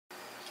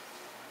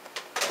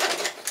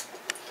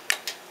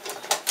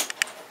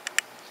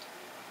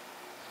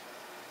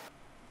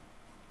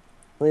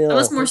That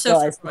was more so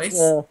guys, for voice.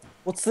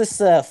 what's this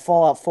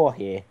Fallout 4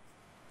 here?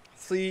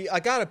 See, I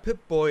got a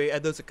Pip-Boy,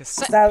 and there's a Is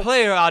cassette that,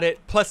 player on it,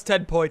 plus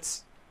 10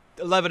 points.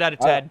 11 out of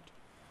 10.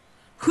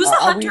 Who's the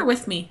are hunter we?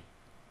 with me?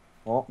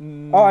 Well,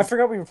 oh, I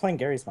forgot we were playing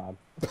Gary's mod.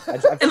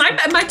 Am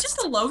I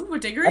just alone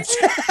with Diggery?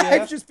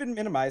 I've just been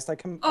minimized.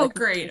 Oh,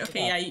 great.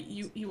 Okay, yeah,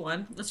 you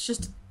won. Let's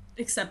just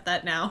accept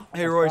that now.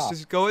 Hey, Royce,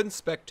 just go ahead and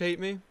spectate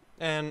me,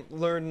 and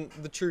learn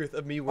the truth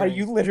of me Are winning.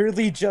 you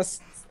literally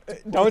just...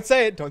 Don't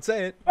say it, don't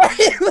say it. Are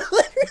you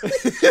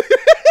literally...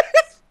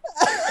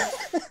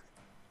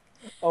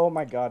 Oh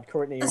my god,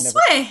 Courtney, you're That's never...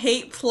 why I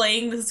hate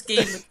playing this game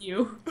with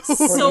you Courtney,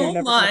 you're so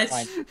never gonna much.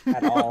 find it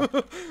at all.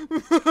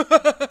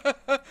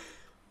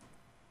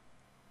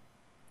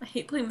 I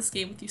hate playing this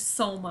game with you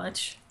so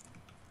much.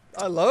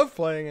 I love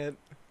playing it.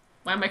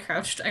 Why am I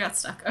crouched? I got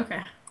stuck.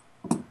 Okay.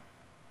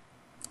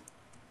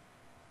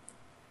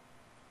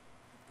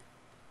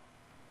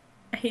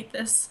 I hate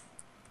this.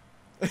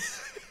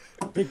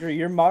 Diggery,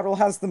 your model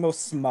has the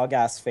most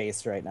smug-ass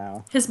face right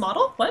now. His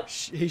model? What?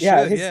 He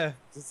Yeah, should, yeah.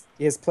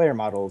 His player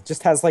model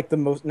just has like the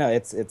most... No,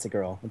 it's a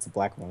girl. It's a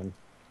black woman.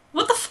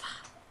 What the f-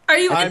 Are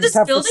you I'm in this just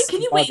have the building?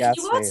 Can you wait? Can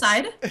you go smug-ass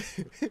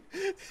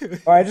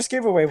outside? Oh, I just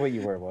gave away what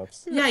you were,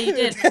 whoops. Yeah, you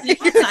did. Can you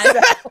go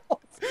outside?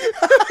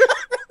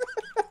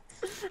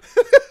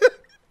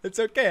 It's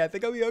okay, I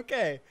think I'll be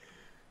okay.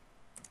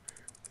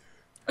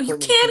 Oh, you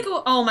Courtney, can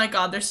go. Oh my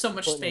god, there's so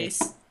much Courtney.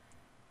 space.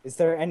 Is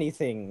there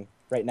anything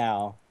right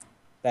now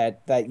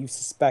that you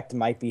suspect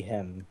might be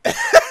him?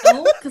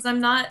 No, because I'm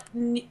not.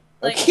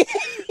 Like, Okay.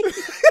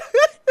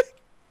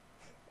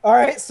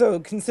 Alright, so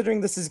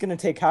considering this is gonna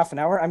take half an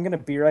hour, I'm gonna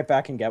be right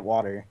back and get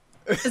water.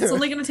 it's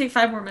only gonna take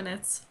 5 more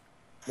minutes.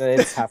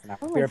 It's half an hour.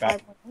 Be Only right back.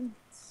 5 more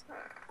minutes.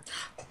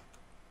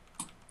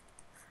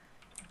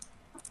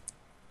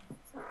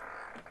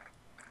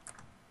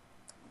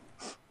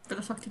 Where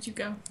the fuck did you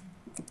go?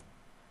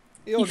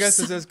 Your You guess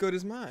is son- as good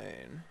as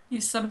mine.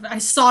 You son of. I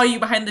saw you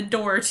behind the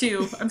door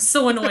too. I'm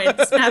so annoyed.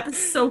 This map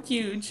is so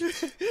huge.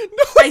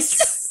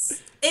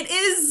 It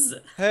is.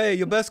 Hey,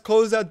 you best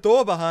close that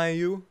door behind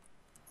you.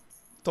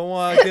 Don't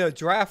want to get a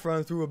draft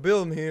run through a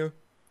building here.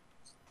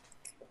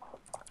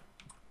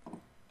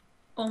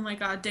 Oh my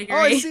god, Diggery. Oh,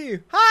 I see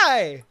you.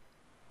 Hi!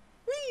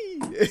 Whee!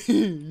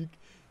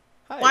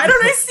 Hi. Why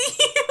don't I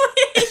see you? I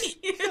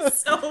hate you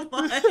so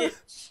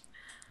much.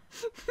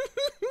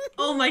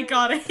 Oh my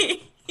god, I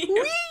hate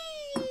you.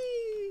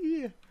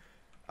 Whee!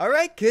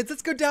 Alright, kids,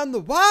 let's go down the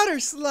water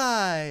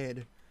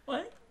slide.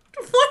 What?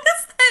 What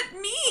does that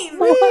mean?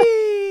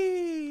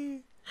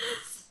 Whee!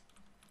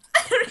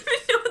 I don't even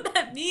know what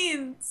that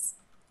means.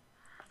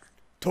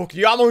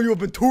 Tokiyama, you have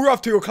been too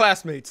rough to your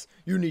classmates.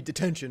 You need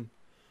detention.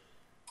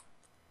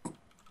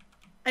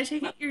 I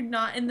take it you're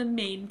not in the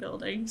main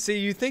building. See,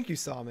 you think you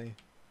saw me.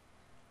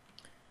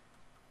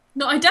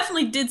 No, I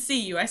definitely did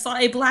see you. I saw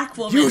a black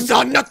woman. You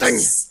saw nothing!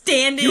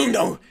 Standing. You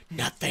know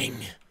nothing.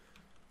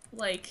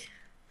 Like,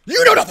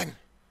 You know nothing!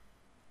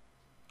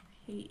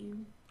 I hate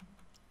you.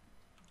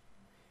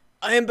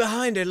 I am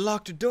behind a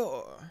locked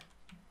door.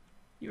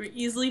 You were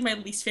easily my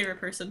least favorite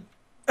person.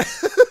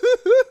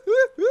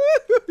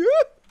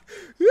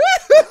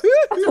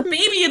 There's a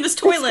baby in this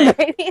toilet.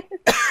 Maybe.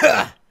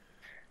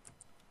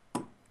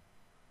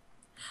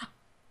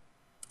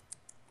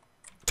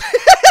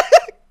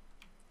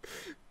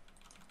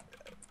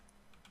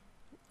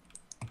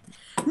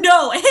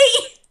 No, hey!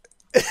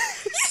 You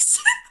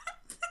said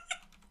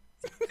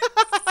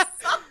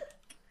that.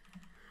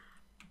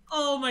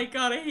 Oh my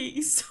god, I hate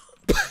you so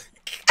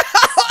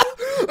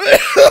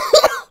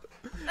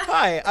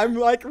Hi, I'm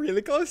like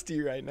really close to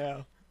you right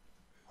now.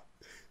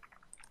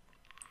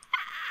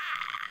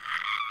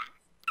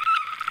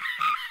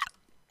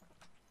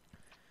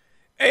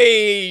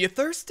 Hey, you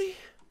thirsty?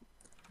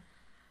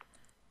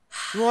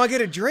 You wanna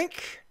get a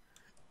drink?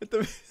 At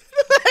the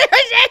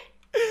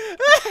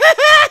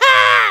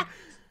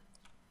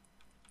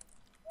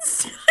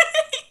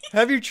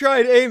Have you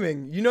tried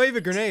aiming? You know you have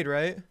a grenade,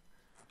 right?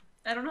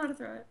 I don't know how to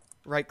throw it.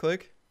 Right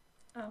click.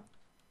 Oh.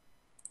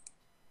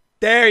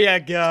 There you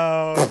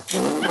go.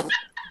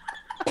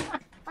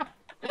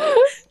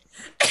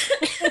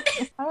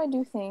 How do I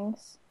do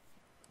things?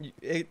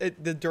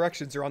 The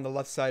directions are on the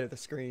left side of the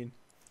screen.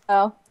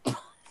 Oh.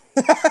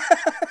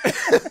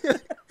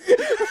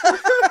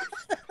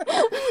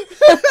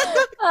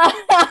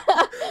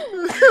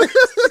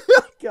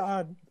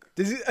 God.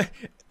 Does it,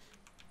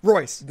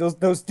 Royce. Those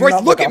do Royce,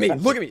 not look at authentic.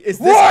 me. Look at me. Is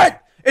this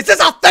What? It says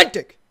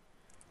authentic.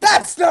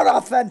 That's not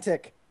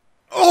authentic!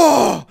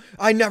 Oh,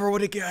 I never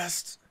would have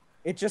guessed.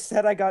 It just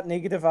said I got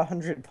negative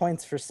 100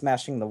 points for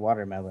smashing the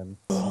watermelon.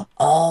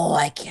 Oh,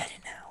 I get it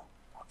now.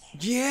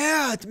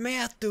 Yeah, it's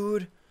math,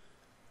 dude.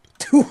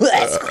 Dude,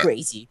 that's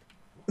crazy.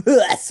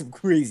 That's some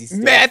crazy stuff.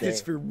 Math there.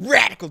 is for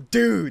radical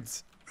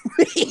dudes.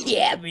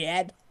 Yeah,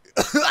 man.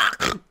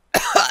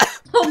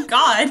 Oh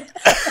god.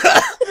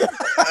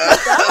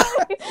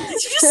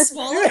 Did you just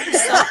swallow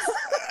yourself?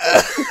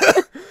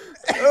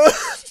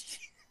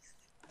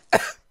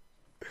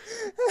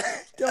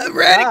 Don't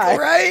Radical, die.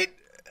 right?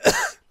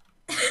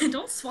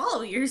 Don't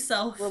swallow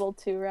yourself. A little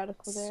too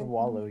radical there.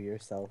 Swallow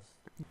yourself.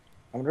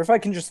 I wonder if I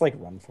can just like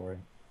run for it.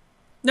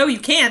 No, you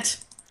can't.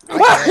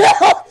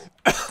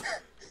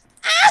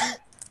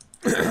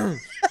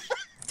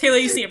 Taylor,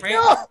 you see him, right?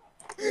 No!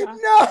 Yeah.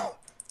 No!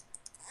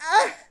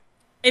 Ah!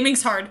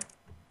 Aiming's hard.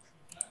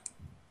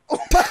 Oh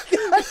my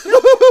god!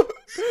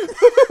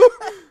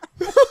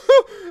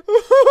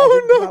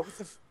 No!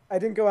 I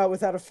didn't go out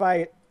without a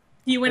fight.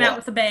 You went out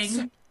with a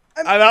bang.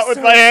 I'm out with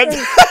my hands.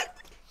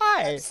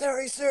 Hi.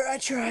 Sorry, sir. I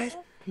tried.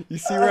 You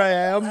see where I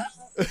am?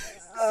 See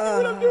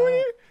what I'm doing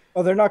here?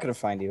 Oh, they're not gonna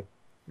find you.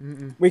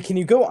 Wait, can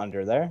you go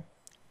under there?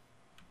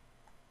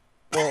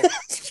 Well,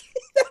 That's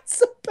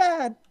so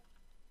bad.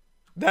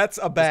 that's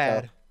a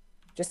bad.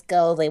 Just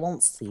go. They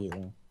won't see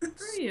you. Where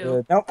are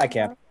you? Nope, I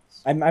can't.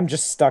 I'm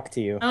just stuck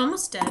to you. I'm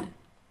almost dead.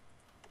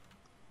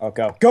 Oh,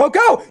 go. Go,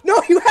 go!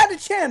 No, you had a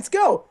chance.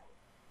 Go!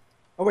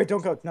 Oh, wait,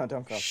 don't go. No,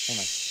 don't go. Hang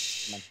on.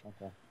 Come on, don't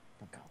go.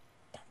 Don't go.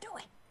 Don't do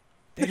it.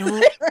 They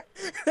don't.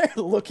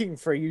 They're looking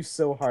for you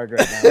so hard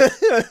right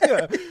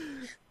now.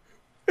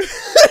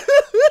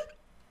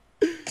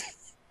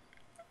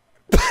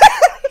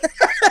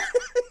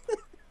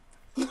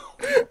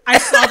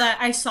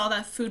 I saw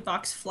that food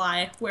box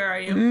fly. Where are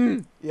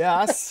you? Yeah,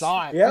 I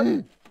saw it.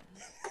 Yep.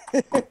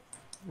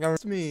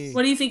 It's me.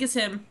 What do you think is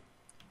him?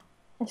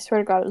 I swear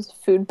to God, it was a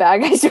food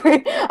bag. I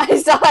swear, I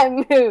saw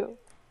it move.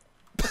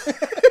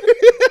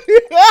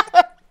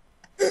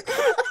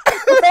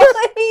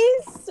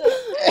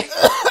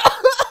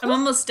 I'm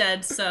almost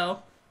dead,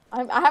 so.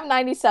 I have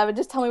 97.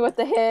 Just tell me what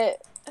to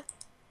hit.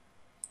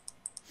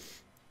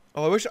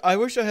 Oh, I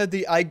wish I had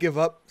the "I give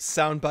up"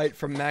 soundbite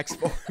from Max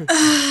Force. Or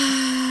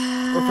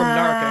from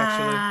Narc,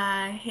 actually.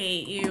 I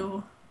hate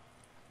you.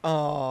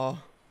 Aw.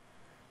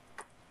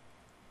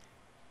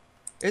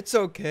 It's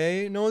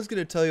okay. No one's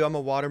gonna tell you I'm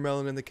a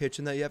watermelon in the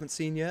kitchen that you haven't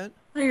seen yet.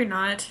 No, you're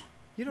not.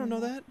 You don't know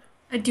that?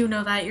 I do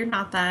know that. You're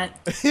not that.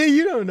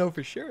 You don't know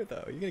for sure,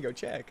 though. You're gonna go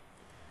check.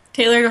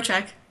 Taylor, go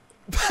check.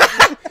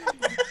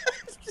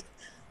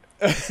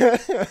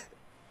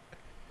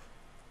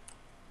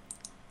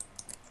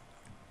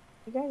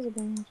 You guys are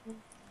being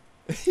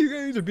You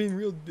guys are being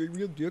real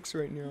dicks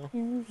right now.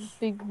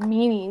 big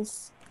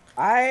meanies.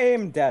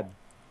 I'm dead.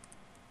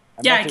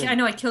 I'm Yeah, not doing- I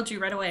know I killed you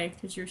right away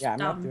because you're Yeah, I'm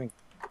dumb. not doing.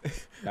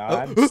 No,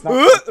 I'm just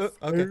not.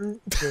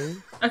 Okay.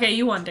 Okay,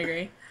 you won,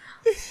 Diggery.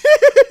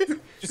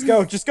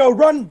 Just go,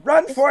 run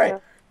for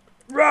it.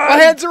 Run. My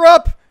hands are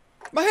up.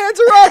 My hands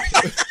are up.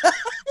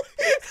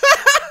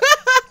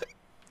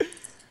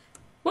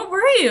 What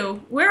were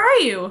you? Where are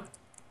you?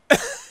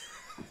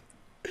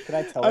 Can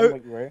I tell him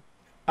what you were?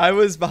 I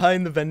was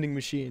behind the vending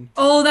machine.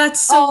 Oh, that's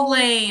so Oh.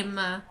 lame.